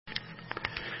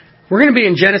We're going to be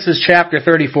in Genesis chapter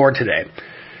 34 today.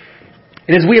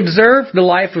 And as we observe the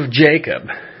life of Jacob,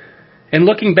 and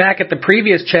looking back at the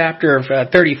previous chapter of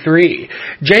 33,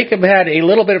 Jacob had a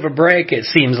little bit of a break, it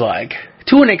seems like,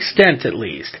 to an extent at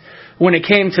least, when it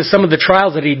came to some of the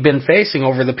trials that he'd been facing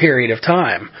over the period of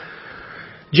time.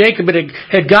 Jacob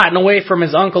had gotten away from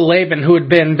his uncle Laban, who had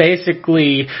been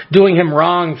basically doing him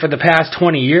wrong for the past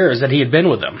 20 years that he had been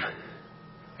with him.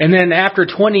 And then after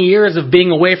 20 years of being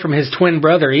away from his twin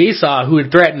brother Esau, who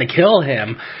had threatened to kill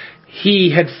him,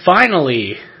 he had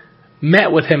finally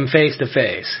met with him face to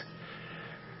face.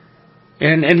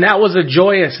 And that was a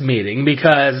joyous meeting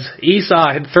because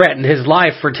Esau had threatened his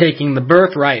life for taking the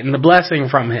birthright and the blessing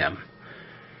from him.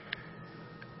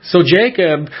 So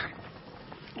Jacob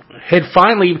had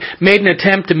finally made an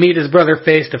attempt to meet his brother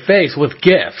face to face with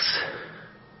gifts.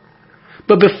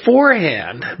 But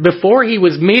beforehand, before he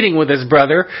was meeting with his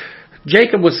brother,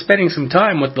 Jacob was spending some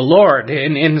time with the Lord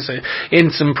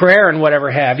in some prayer and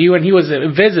whatever have you, and he was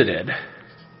visited.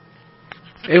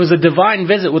 It was a divine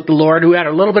visit with the Lord, who had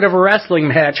a little bit of a wrestling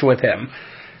match with him.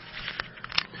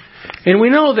 And we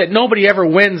know that nobody ever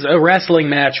wins a wrestling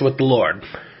match with the Lord.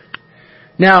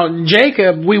 Now,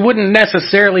 Jacob, we wouldn't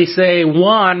necessarily say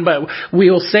won, but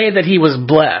we'll say that he was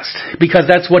blessed, because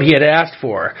that's what he had asked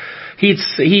for.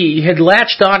 He had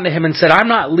latched onto him and said, "I'm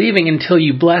not leaving until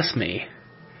you bless me."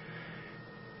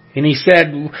 And he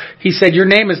said, "Your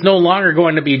name is no longer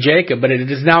going to be Jacob, but it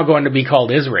is now going to be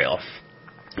called Israel."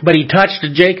 But he touched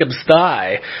Jacob's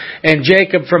thigh, and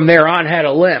Jacob from there on had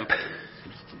a limp.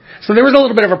 So there was a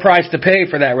little bit of a price to pay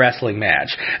for that wrestling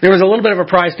match. There was a little bit of a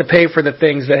price to pay for the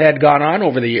things that had gone on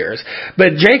over the years.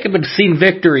 But Jacob had seen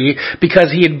victory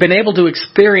because he had been able to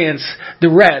experience the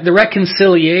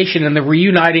reconciliation and the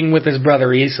reuniting with his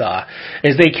brother Esau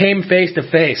as they came face to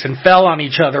face and fell on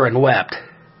each other and wept.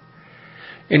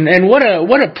 And what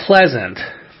a pleasant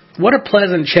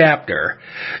chapter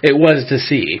it was to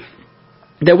see.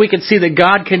 That we could see that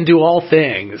God can do all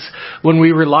things when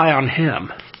we rely on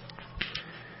Him.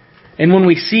 And when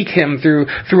we seek Him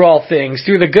through all things,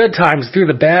 through the good times, through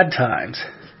the bad times,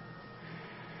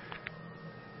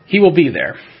 He will be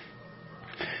there.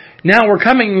 Now we're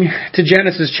coming to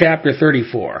Genesis chapter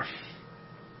 34.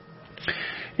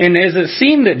 And as it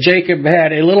seemed that Jacob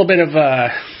had a little bit of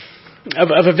a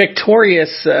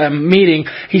victorious meeting,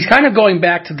 he's kind of going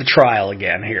back to the trial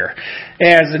again here.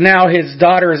 As now his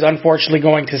daughter is unfortunately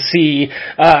going to see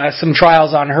some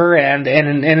trials on her end,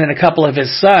 and a couple of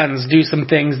his sons do some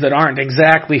things that aren't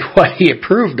exactly what he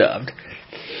approved of.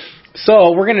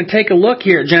 So we're going to take a look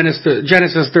here at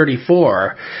Genesis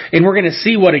 34, and we're going to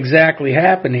see what exactly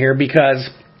happened here, because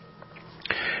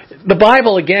the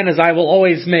Bible, again, as I will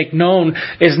always make known,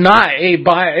 is not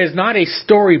a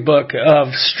storybook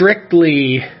of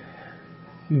strictly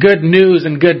good news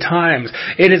and good times.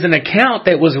 It is an account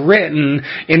that was written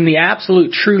in the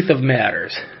absolute truth of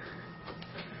matters.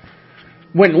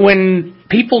 When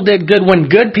people did good, when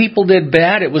good people did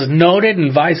bad, it was noted,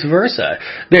 and vice versa.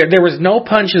 There was no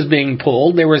punches being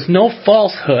pulled. There was no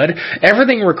falsehood.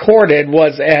 Everything recorded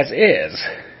was as is.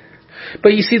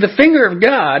 But you see, the finger of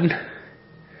God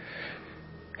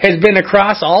has been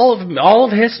across all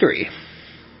of history.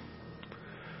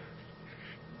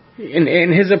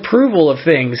 And His approval of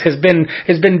things has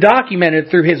been documented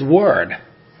through His Word.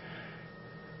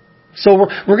 So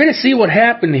we're going to see what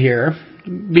happened here,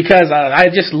 because I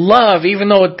just love, even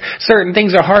though certain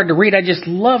things are hard to read, I just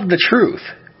love the truth.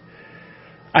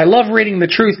 I love reading the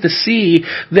truth to see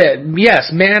that,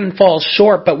 yes, man falls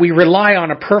short, but we rely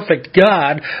on a perfect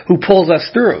God who pulls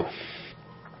us through.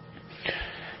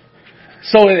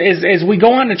 So as we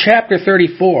go on to chapter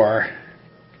 34,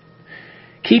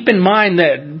 keep in mind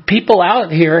that people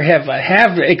out here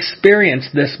have experienced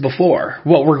this before,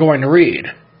 what we're going to read.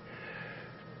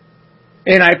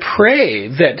 And I pray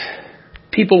that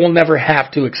people will never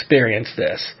have to experience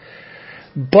this.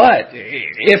 But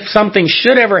if something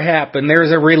should ever happen,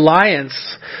 there's a reliance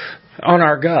on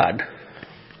our God.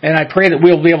 And I pray that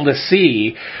we'll be able to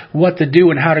see what to do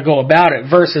and how to go about it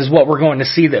versus what we're going to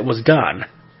see that was done.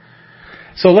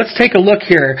 So let's take a look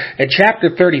here at chapter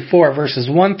 34, verses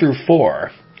 1 through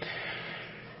 4.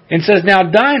 It says, "Now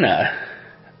Dinah,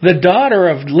 the daughter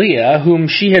of Leah, whom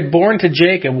she had borne to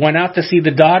Jacob, went out to see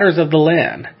the daughters of the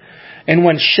land. And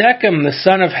when Shechem, the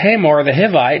son of Hamor the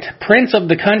Hivite, prince of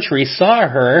the country, saw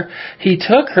her, he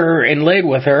took her and laid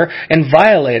with her and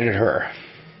violated her.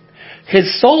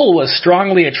 His soul was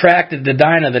strongly attracted to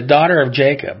Dinah, the daughter of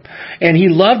Jacob, and he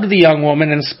loved the young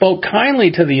woman and spoke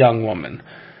kindly to the young woman.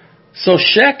 So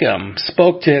Shechem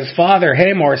spoke to his father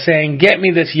Hamor, saying, 'Get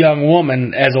me this young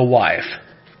woman as a wife.'"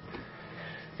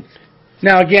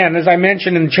 Now again, as I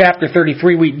mentioned in chapter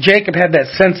 33, Jacob had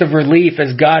that sense of relief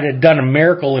as God had done a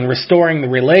miracle in restoring the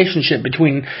relationship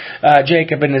between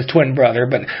Jacob and his twin brother,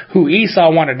 but who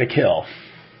Esau wanted to kill.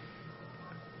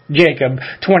 Jacob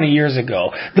 20 years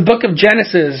ago. The book of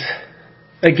Genesis,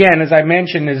 again, as I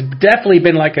mentioned, has definitely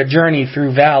been like a journey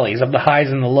through valleys of the highs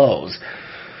and the lows.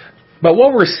 But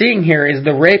what we're seeing here is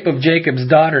the rape of Jacob's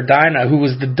daughter Dinah, who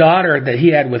was the daughter that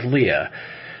he had with Leah.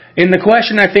 And the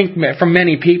question, I think, from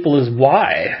many people is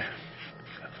why?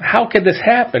 How could this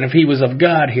happen if he was of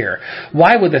God here?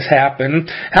 Why would this happen?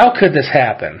 How could this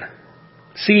happen?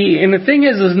 See, and the thing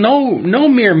is no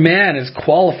mere man is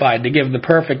qualified to give the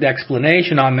perfect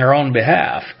explanation on their own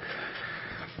behalf.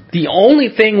 The only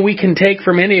thing we can take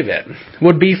from any of it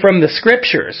would be from the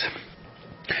Scriptures.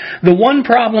 The one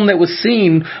problem that was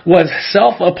seen was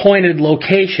self-appointed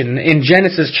location in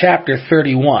Genesis chapter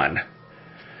 31.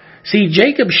 See,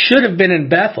 Jacob should have been in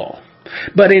Bethel,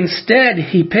 but instead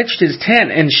he pitched his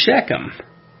tent in Shechem.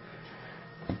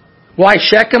 Why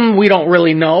Shechem, we don't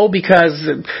really know, because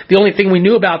the only thing we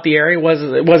knew about the area was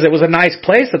it was a nice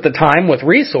place at the time with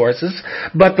resources,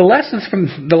 but the lessons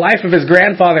from the life of his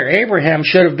grandfather Abraham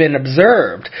should have been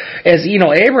observed, as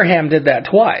Abraham did that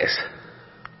twice.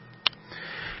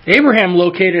 Abraham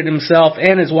located himself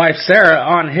and his wife Sarah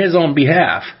on his own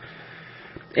behalf.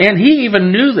 And he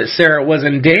even knew that Sarah was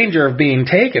in danger of being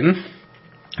taken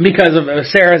because of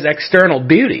Sarah's external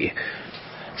beauty.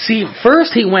 See,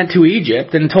 first he went to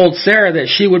Egypt and told Sarah that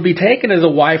she would be taken as a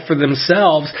wife for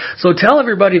themselves. So tell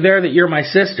everybody there that you're my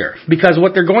sister, because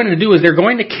what they're going to do is they're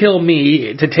going to kill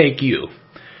me to take you.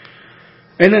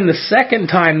 And then the second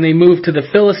time they moved to the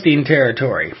Philistine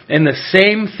territory, and the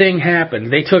same thing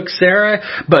happened. They took Sarah,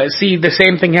 but see, the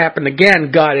same thing happened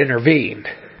again. God intervened.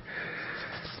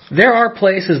 There are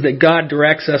places that God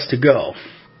directs us to go.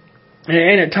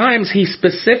 And at times He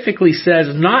specifically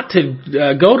says not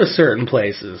to go to certain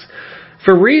places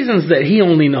for reasons that He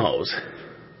only knows.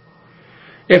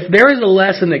 If there is a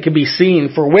lesson that can be seen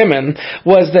for women,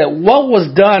 was that what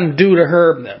was done to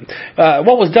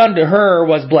her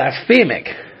was blasphemic.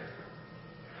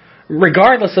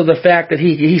 Regardless of the fact that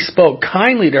he spoke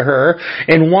kindly to her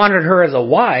and wanted her as a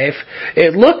wife,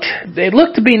 it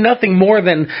looked to be nothing more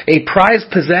than a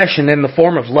prized possession in the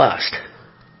form of lust.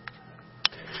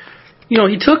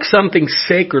 He took something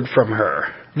sacred from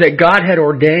her that God had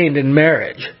ordained in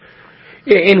marriage,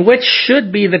 in which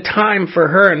should be the time for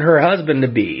her and her husband to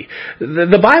be.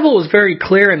 The Bible was very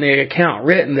clear in the account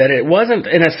written that it wasn't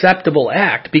an acceptable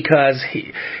act because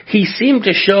he seemed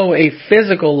to show a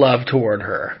physical love toward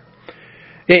her.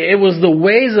 It was the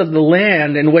ways of the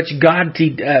land in which God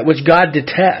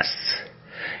detests.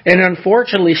 And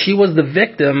unfortunately, she was the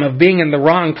victim of being in the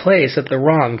wrong place at the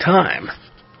wrong time.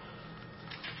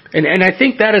 And I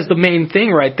think that is the main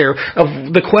thing right there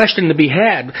of the question to be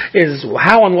had is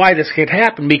how and why this could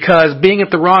happen, because being at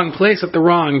the wrong place at the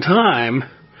wrong time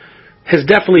has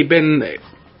definitely been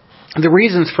the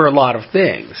reasons for a lot of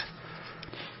things.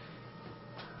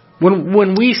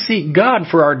 When we seek God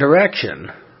for our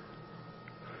direction,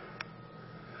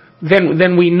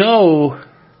 then we know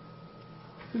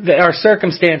that our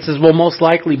circumstances will most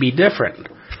likely be different.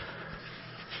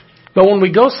 But when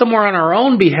we go somewhere on our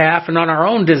own behalf and on our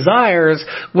own desires,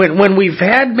 when we've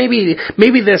had maybe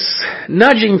this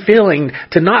nudging feeling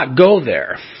to not go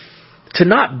there, to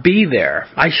not be there,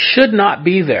 I should not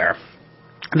be there,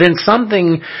 then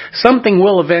something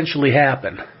will eventually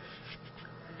happen.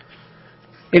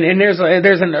 And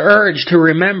there's an urge to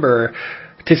remember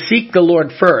to seek the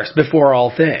Lord first before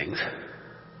all things.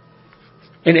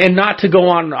 And not to go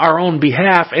on our own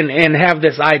behalf and have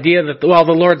this idea that, well,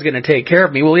 the Lord's going to take care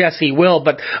of me. Well, yes, He will,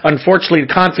 but unfortunately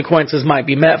the consequences might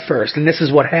be met first. And this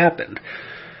is what happened.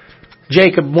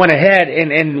 Jacob went ahead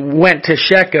and went to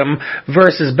Shechem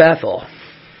versus Bethel.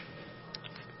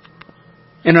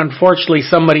 And unfortunately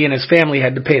somebody in his family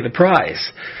had to pay the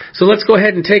price. So let's go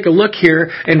ahead and take a look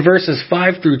here in verses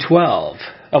 5 through 12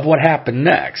 of what happened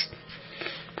next.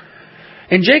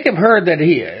 And Jacob heard that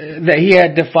he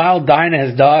had defiled Dinah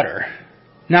his daughter.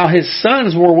 Now his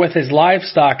sons were with his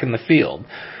livestock in the field.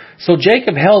 So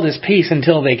Jacob held his peace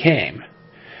until they came.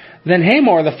 Then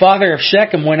Hamor, the father of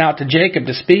Shechem, went out to Jacob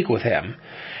to speak with him.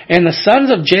 And the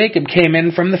sons of Jacob came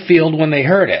in from the field when they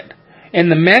heard it.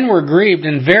 And the men were grieved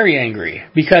and very angry,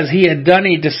 because he had done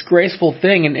a disgraceful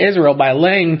thing in Israel by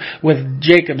laying with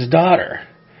Jacob's daughter,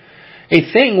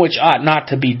 a thing which ought not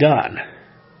to be done.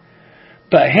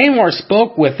 But Hamor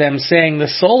spoke with them, saying, the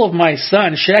soul of my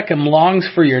son Shechem longs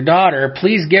for your daughter.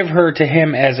 Please give her to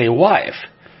him as a wife,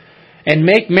 and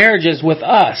make marriages with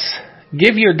us.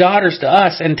 Give your daughters to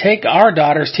us, and take our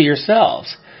daughters to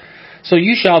yourselves. So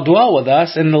you shall dwell with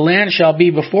us, and the land shall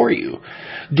be before you.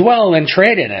 Dwell and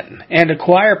trade in it, and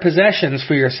acquire possessions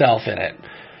for yourself in it.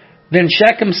 Then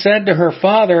Shechem said to her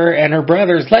father and her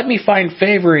brothers, let me find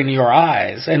favor in your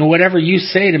eyes, and whatever you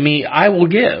say to me, I will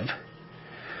give.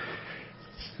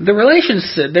 The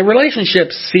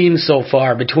relationships seen so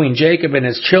far between Jacob and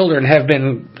his children have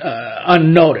been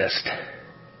unnoticed.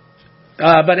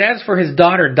 But as for his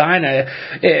daughter Dinah,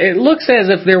 it looks as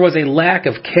if there was a lack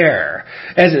of care,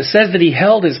 as it says that he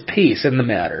held his peace in the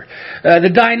matter. The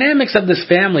dynamics of this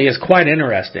family is quite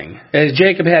interesting, as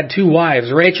Jacob had two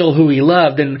wives, Rachel, who he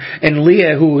loved, and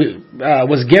Leah, who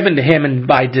was given to him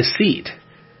by deceit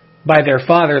by their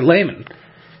father Laban.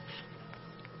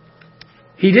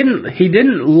 He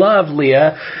didn't love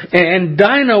Leah, and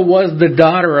Dinah was the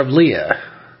daughter of Leah.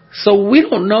 So we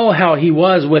don't know how he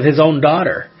was with his own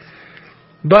daughter.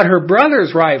 But her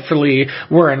brothers rightfully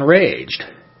were enraged.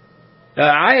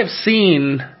 I have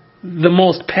seen the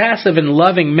most passive and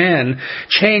loving men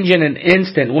change in an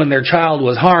instant when their child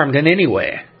was harmed in any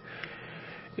way.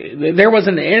 There was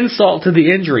an insult to the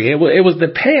injury. It was the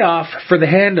payoff for the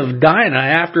hand of Dinah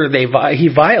after he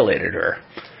violated her.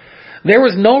 There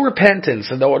was no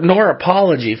repentance nor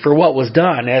apology for what was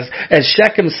done, as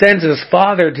Shechem sends his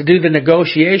father to do the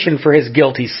negotiation for his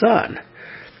guilty son.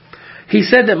 He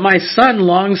said that my son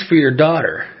longs for your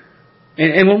daughter.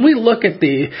 And when we look at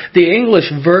the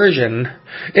English version,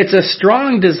 it's a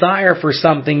strong desire for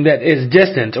something that is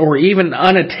distant or even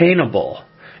unattainable,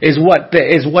 is what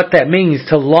that means,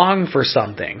 to long for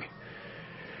something.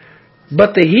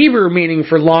 But the Hebrew meaning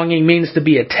for longing means to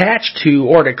be attached to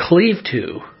or to cleave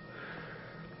to.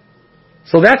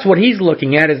 So that's what he's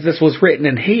looking at, as this was written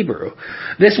in Hebrew.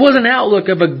 This was an outlook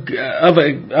of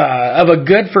a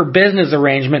good for business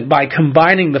arrangement by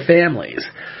combining the families.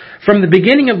 From the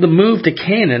beginning of the move to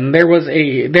Canaan, there was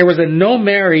a no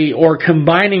marry or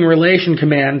combining relation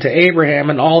command to Abraham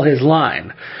and all his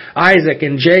line, Isaac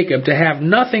and Jacob, to have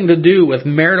nothing to do with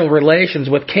marital relations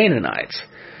with Canaanites.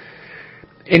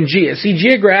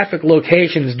 Geographic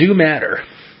locations do matter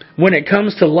when it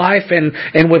comes to life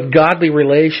and with godly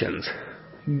relations.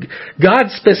 God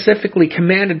specifically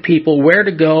commanded people where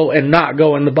to go and not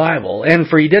go in the Bible, and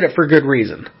he did it for good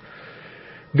reason.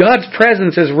 God's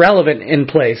presence is relevant in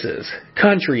places,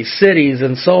 countries, cities,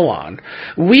 and so on.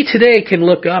 We today can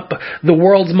look up the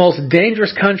world's most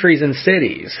dangerous countries and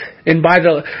cities, and by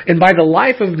the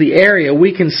life of the area,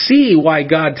 we can see why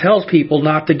God tells people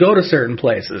not to go to certain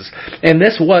places. And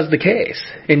this was the case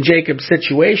in Jacob's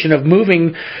situation of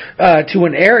moving to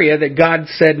an area that God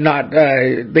did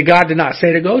not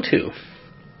say to go to.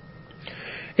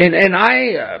 And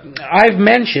I've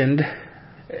mentioned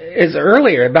is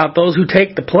earlier about those who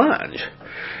take the plunge,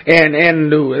 and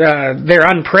they're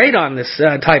unprayed on this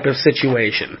type of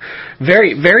situation.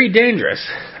 Very, very dangerous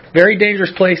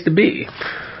place to be.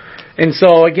 And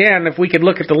so again, if we could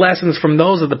look at the lessons from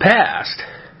those of the past,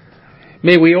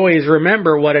 may we always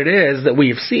remember what it is that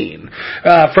we've seen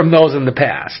from those in the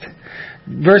past.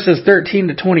 Verses 13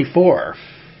 to 24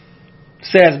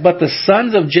 says, but the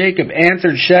sons of Jacob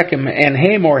answered Shechem and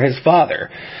Hamor his father,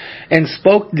 and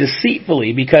spoke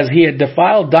deceitfully, because he had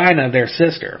defiled Dinah their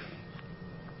sister.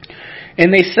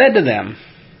 And they said to them,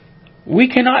 we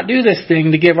cannot do this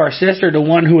thing to give our sister to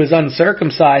one who is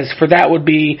uncircumcised, for that would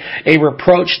be a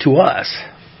reproach to us.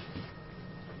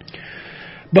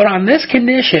 But on this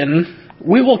condition,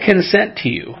 we will consent to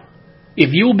you,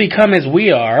 if you will become as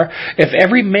we are, if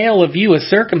every male of you is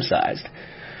circumcised.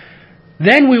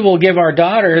 Then we will give our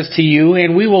daughters to you,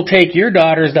 and we will take your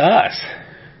daughters to us.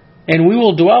 And we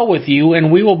will dwell with you,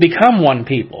 and we will become one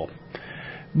people.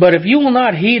 But if you will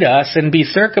not heed us and be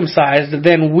circumcised,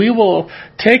 then we will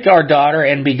take our daughter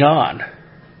and be gone.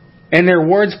 And their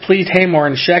words pleased Hamor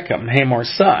and Shechem,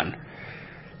 Hamor's son.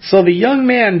 So the young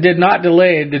man did not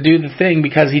delay to do the thing,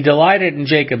 because he delighted in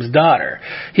Jacob's daughter.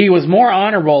 He was more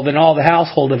honorable than all the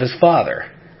household of his father.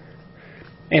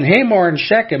 And Hamor and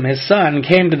Shechem, his son,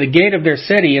 came to the gate of their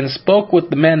city and spoke with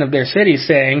the men of their city,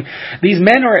 saying, these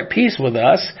men are at peace with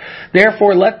us,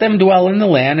 therefore let them dwell in the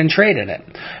land and trade in it.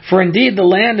 For indeed the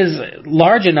land is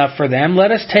large enough for them.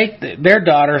 Let us take their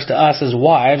daughters to us as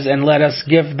wives, and let us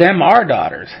give them our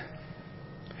daughters.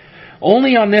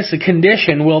 Only on this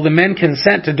condition will the men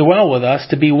consent to dwell with us,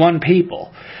 to be one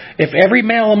people, if every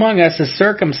male among us is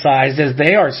circumcised as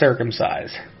they are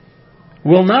circumcised.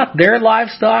 Will not their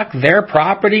livestock, their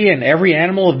property, and every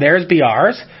animal of theirs be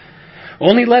ours?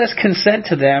 Only let us consent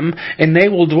to them, and they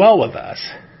will dwell with us.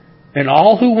 And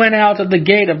all who went out of the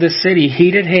gate of the city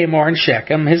heeded Hamor and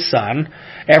Shechem, his son.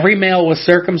 Every male was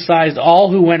circumcised,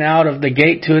 all who went out of the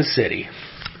gate to his city.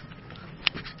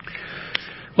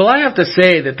 Well, I have to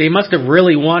say that they must have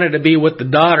really wanted to be with the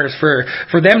daughters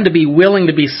for them to be willing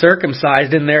to be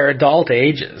circumcised in their adult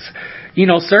ages. You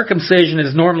know, circumcision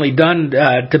is normally done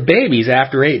to babies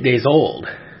after 8 days old.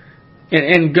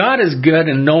 And God is good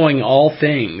in knowing all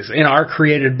things in our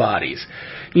created bodies.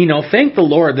 You know, thank the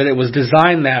Lord that it was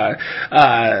designed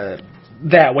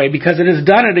that way, because it is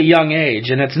done at a young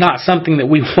age, and it's not something that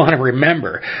we want to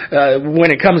remember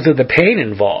when it comes to the pain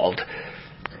involved.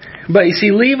 But you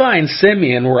see, Levi and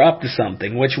Simeon were up to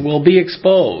something which will be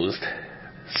exposed.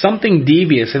 Something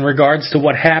devious in regards to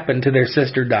what happened to their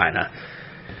sister Dinah.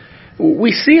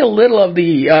 We see a little of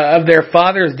their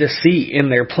father's deceit in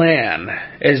their plan,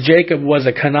 as Jacob was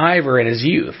a conniver in his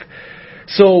youth.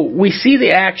 So we see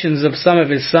the actions of some of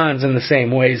his sons in the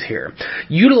same ways here,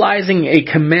 utilizing a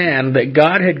command that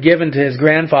God had given to his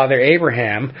grandfather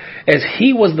Abraham, as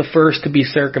he was the first to be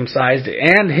circumcised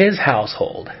and his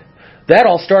household. That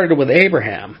all started with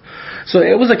Abraham. So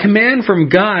it was a command from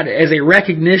God as a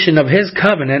recognition of his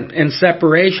covenant and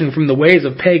separation from the ways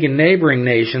of pagan neighboring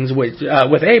nations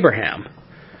with Abraham.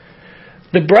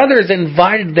 The brothers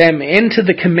invited them into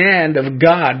the command of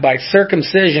God by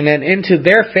circumcision and into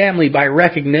their family by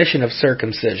recognition of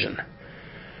circumcision.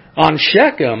 On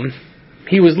Shechem,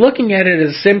 he was looking at it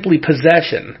as simply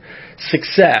possession,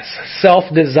 success,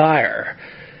 self-desire.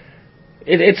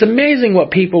 It's amazing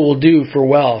what people will do for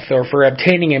wealth or for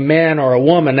obtaining a man or a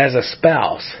woman as a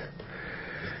spouse.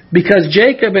 Because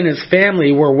Jacob and his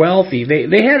family were wealthy,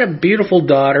 they had a beautiful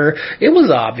daughter. It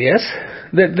was obvious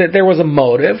that there was a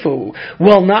motive.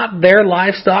 Will not their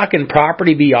livestock and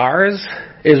property be ours,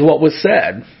 is what was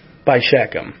said by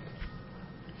Shechem.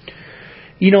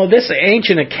 You know, this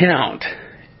ancient account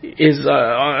is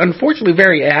unfortunately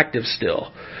very active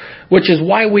still, which is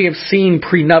why we have seen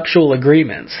prenuptial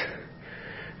agreements.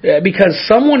 Because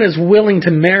someone is willing to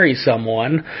marry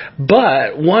someone,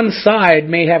 but one side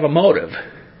may have a motive.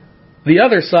 The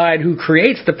other side, who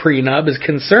creates the prenup, is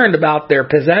concerned about their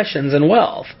possessions and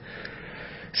wealth.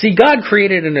 See, God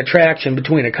created an attraction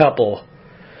between a couple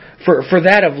for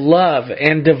that of love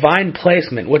and divine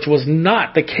placement, which was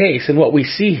not the case in what we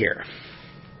see here.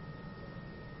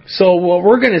 So what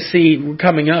we're going to see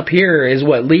coming up here is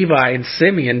what Levi and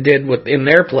Simeon did in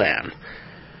their plan.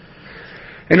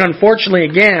 And unfortunately,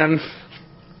 again,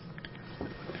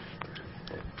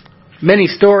 many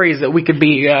stories that we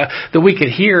could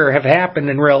hear have happened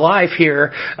in real life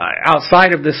here,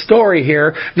 outside of this story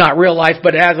here, not real life,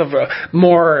 but as of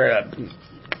more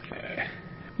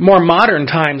modern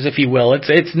times, if you will.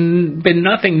 It's been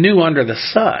nothing new under the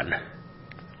sun.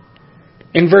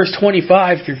 In verse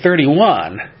 25 through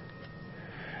 31.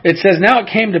 It says, "Now it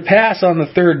came to pass on the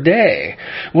third day,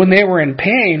 when they were in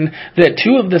pain, that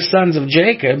two of the sons of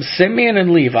Jacob, Simeon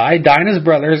and Levi, Dinah's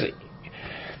brothers,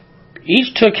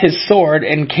 each took his sword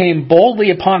and came boldly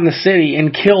upon the city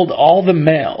and killed all the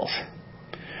males.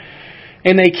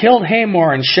 And they killed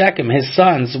Hamor and Shechem, his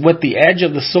sons, with the edge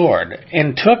of the sword,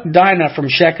 and took Dinah from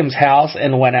Shechem's house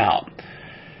and went out.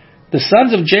 The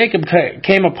sons of Jacob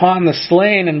came upon the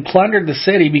slain and plundered the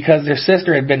city because their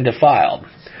sister had been defiled.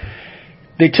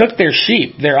 They took their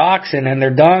sheep, their oxen, and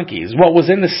their donkeys, what was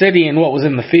in the city and what was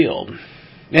in the field,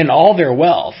 and all their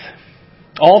wealth.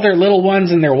 All their little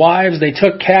ones and their wives they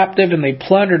took captive, and they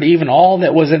plundered even all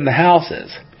that was in the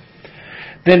houses.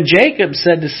 Then Jacob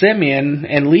said to Simeon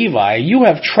and Levi, 'You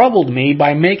have troubled me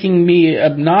by making me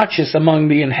obnoxious among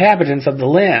the inhabitants of the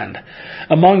land,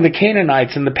 among the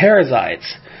Canaanites and the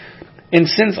Perizzites. And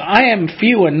since I am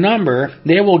few in number,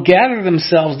 they will gather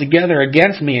themselves together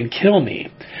against me and kill me.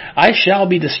 I shall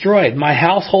be destroyed, my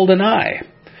household and I.'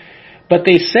 But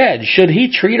they said, 'Should he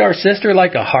treat our sister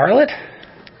like a harlot?'"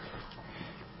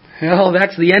 Well,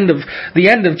 that's the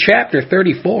end of chapter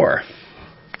 34.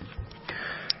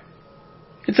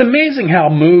 It's amazing how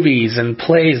movies and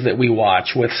plays that we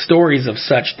watch with stories of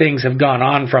such things have gone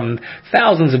on from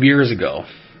thousands of years ago.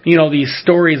 You know, these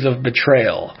stories of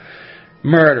betrayal,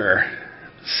 murder,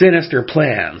 sinister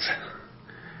plans.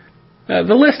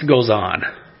 The list goes on.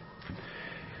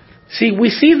 See, we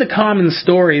see the common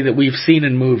story that we've seen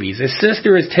in movies. His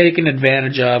sister is taken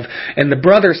advantage of, and the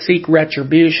brothers seek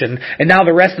retribution, and now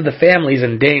the rest of the family is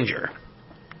in danger.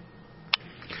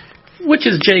 Which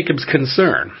is Jacob's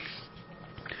concern.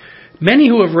 Many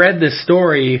who have read this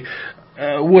story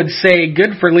would say,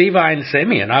 good for Levi and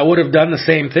Simeon. I would have done the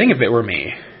same thing if it were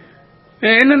me.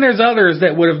 And then there's others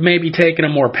that would have maybe taken a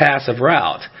more passive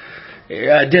route.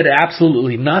 Did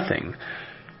absolutely nothing.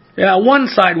 One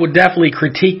side would definitely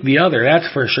critique the other, that's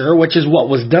for sure, which is what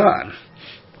was done.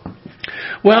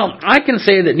 Well, I can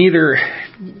say that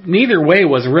neither way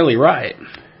was really right.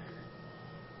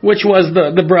 Which was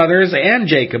the brothers and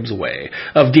Jacob's way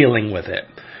of dealing with it.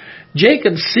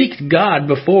 Jacob sought God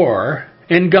before,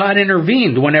 and God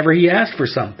intervened whenever he asked for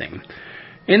something.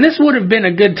 And this would have been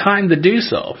a good time to do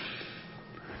so.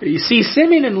 You see,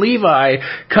 Simeon and Levi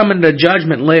come into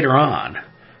judgment later on.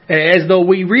 As though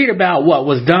we read about what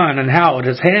was done and how it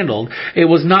is handled, it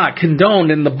was not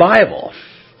condoned in the Bible.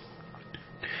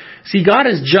 See, God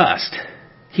is just.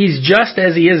 He's just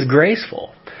as He is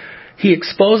graceful. He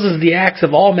exposes the acts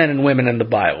of all men and women in the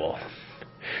Bible.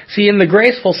 See, in the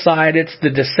graceful side, it's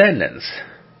the descendants.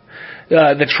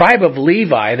 The tribe of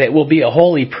Levi that will be a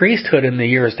holy priesthood in the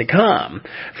years to come,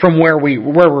 from where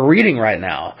we're reading right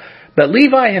now. But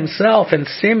Levi himself and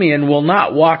Simeon will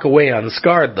not walk away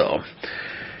unscarred, though.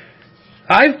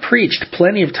 I've preached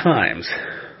plenty of times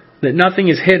that nothing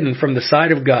is hidden from the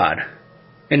sight of God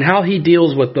and how He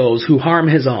deals with those who harm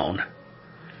His own.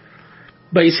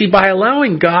 But you see, by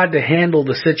allowing God to handle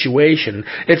the situation,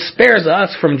 it spares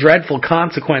us from dreadful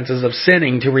consequences of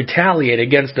sinning to retaliate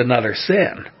against another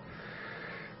sin.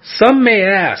 Some may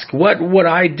ask, what would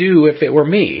I do if it were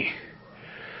me?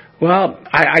 Well,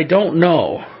 I don't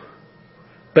know.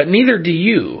 But neither do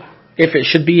you, if it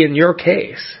should be in your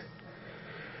case.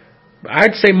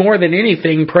 I'd say more than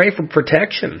anything, pray for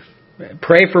protection.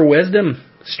 Pray for wisdom,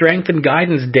 strength, and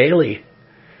guidance daily.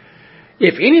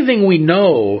 If anything, we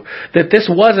know that this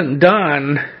wasn't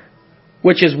done,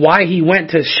 which is why he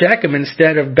went to Shechem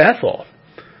instead of Bethel.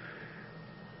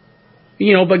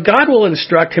 But God will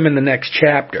instruct him in the next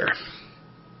chapter.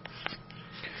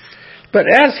 But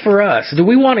as for us, do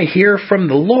we want to hear from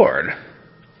the Lord?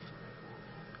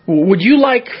 Would you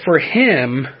like for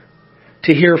Him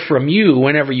to hear from you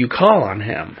whenever you call on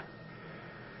Him?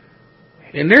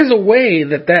 And there's a way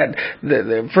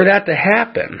for that to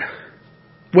happen,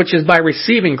 which is by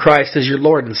receiving Christ as your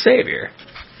Lord and Savior.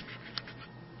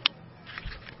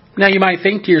 Now you might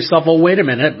think to yourself, well, wait a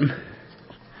minute.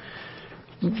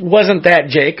 Wasn't that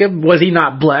Jacob? Was he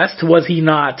not blessed? Was he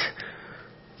not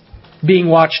being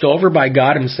watched over by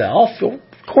God Himself? Of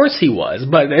course he was.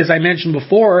 But as I mentioned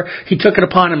before, he took it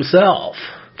upon himself.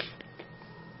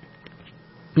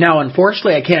 Now,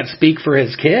 unfortunately, I can't speak for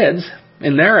his kids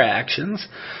and their actions.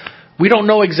 We don't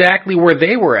know exactly where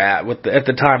they were at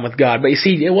the time with God. But you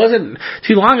see, it wasn't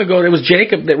too long ago, it was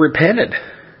Jacob that repented.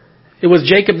 It was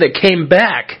Jacob that came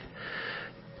back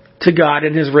to God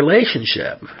in his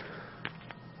relationship.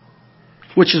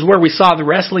 Which is where we saw the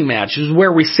wrestling match. This is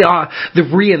where we saw the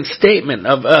reinstatement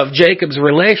of Jacob's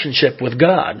relationship with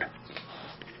God.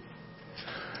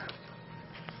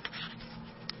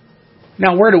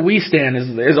 Now, where do we stand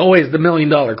is always the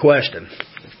million-dollar question.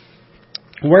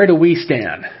 Where do we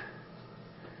stand?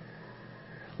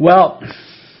 Well,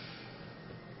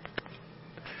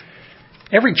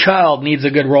 every child needs a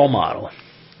good role model.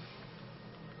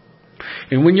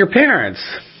 And when your parents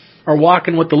are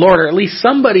walking with the Lord, or at least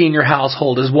somebody in your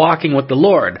household is walking with the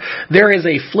Lord, there is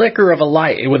a flicker of a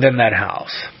light within that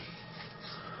house.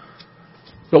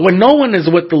 But when no one is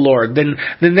with the Lord, then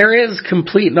there is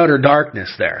complete and utter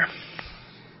darkness there.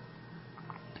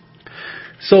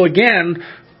 So again,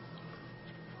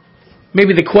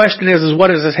 maybe the question is what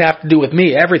does this have to do with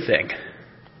me? Everything.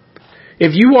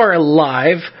 If you are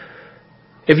alive,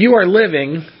 if you are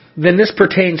living, then this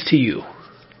pertains to you.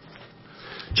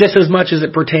 Just as much as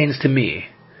it pertains to me.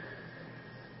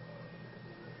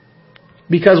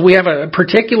 Because we have a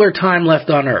particular time left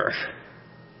on earth.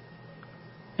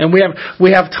 And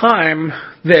we have time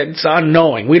that's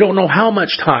unknowing. We don't know how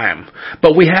much time,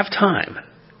 but we have time.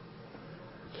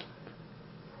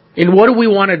 And what do we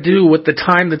want to do with the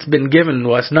time that's been given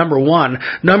to us, number one?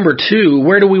 Number two,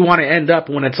 where do we want to end up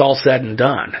when it's all said and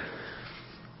done?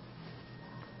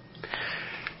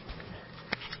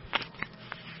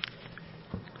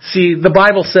 See, the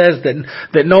Bible says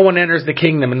that no one enters the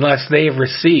kingdom unless they have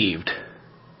received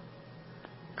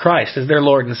Christ as their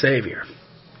Lord and Savior.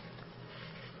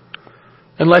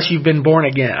 Unless you've been born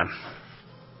again.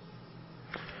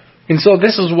 And so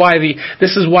this is why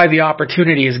the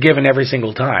opportunity is given every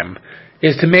single time,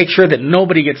 is to make sure that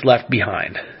nobody gets left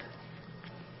behind.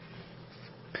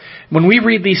 When we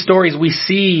read these stories, we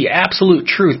see absolute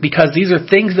truth because these are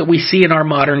things that we see in our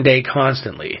modern day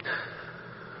constantly.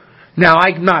 Now,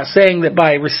 I'm not saying that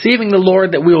by receiving the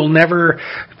Lord that we will never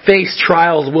face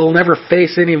trials, we'll never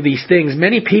face any of these things.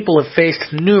 Many people have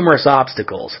faced numerous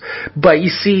obstacles. But you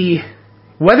see,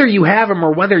 whether you have them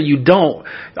or whether you don't,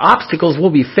 obstacles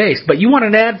will be faced. But you want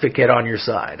an advocate on your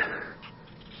side.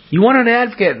 You want an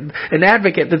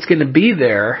advocate that's going to be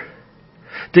there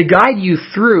to guide you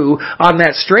through on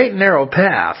that straight and narrow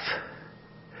path.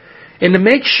 And to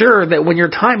make sure that when your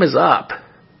time is up,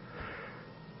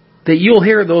 that you'll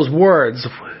hear those words,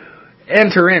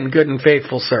 enter in, good and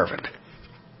faithful servant.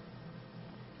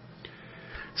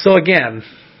 So again,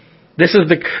 this is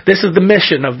the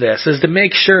mission of this, is to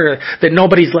make sure that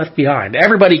nobody's left behind.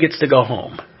 Everybody gets to go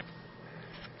home.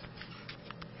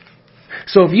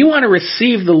 So if you want to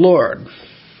receive the Lord,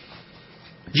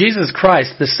 Jesus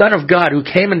Christ, the Son of God, who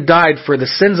came and died for the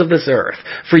sins of this earth,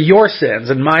 for your sins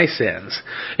and my sins,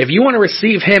 if you want to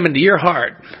receive Him into your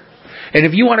heart, and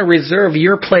if you want to reserve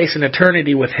your place in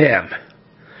eternity with Him,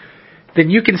 then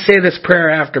you can say this prayer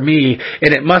after me,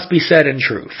 and it must be said in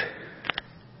truth.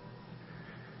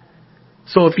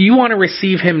 So if you want to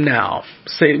receive Him now,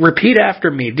 repeat after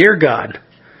me, Dear God,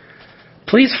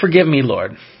 please forgive me,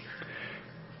 Lord.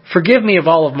 Forgive me of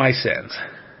all of my sins.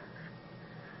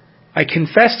 I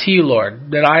confess to you,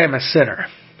 Lord, that I am a sinner.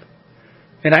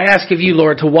 And I ask of you,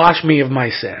 Lord, to wash me of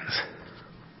my sins.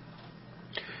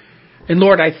 And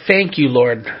Lord, I thank you,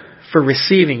 Lord, for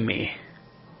receiving me.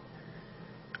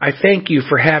 I thank you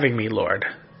for having me, Lord.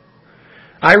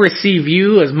 I receive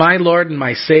you as my Lord and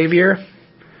my Savior.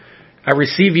 I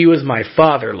receive you as my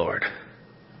Father, Lord.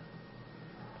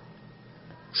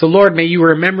 So, Lord, may you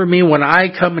remember me when I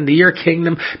come into your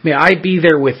kingdom. May I be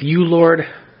there with you, Lord,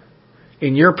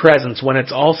 in your presence when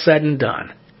it's all said and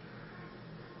done.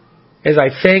 As I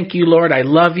thank you, Lord, I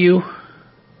love you.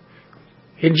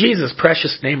 In Jesus'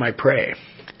 precious name I pray.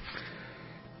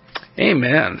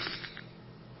 Amen.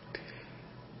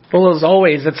 Well, as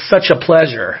always, it's such a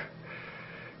pleasure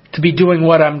to be doing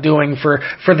what I'm doing for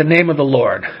the name of the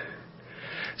Lord.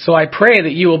 So I pray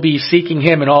that you will be seeking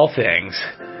Him in all things.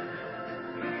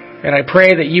 And I pray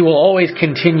that you will always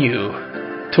continue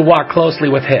to walk closely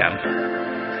with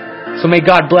Him. So may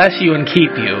God bless you and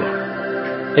keep you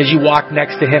as you walk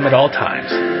next to Him at all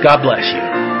times. God bless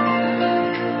you.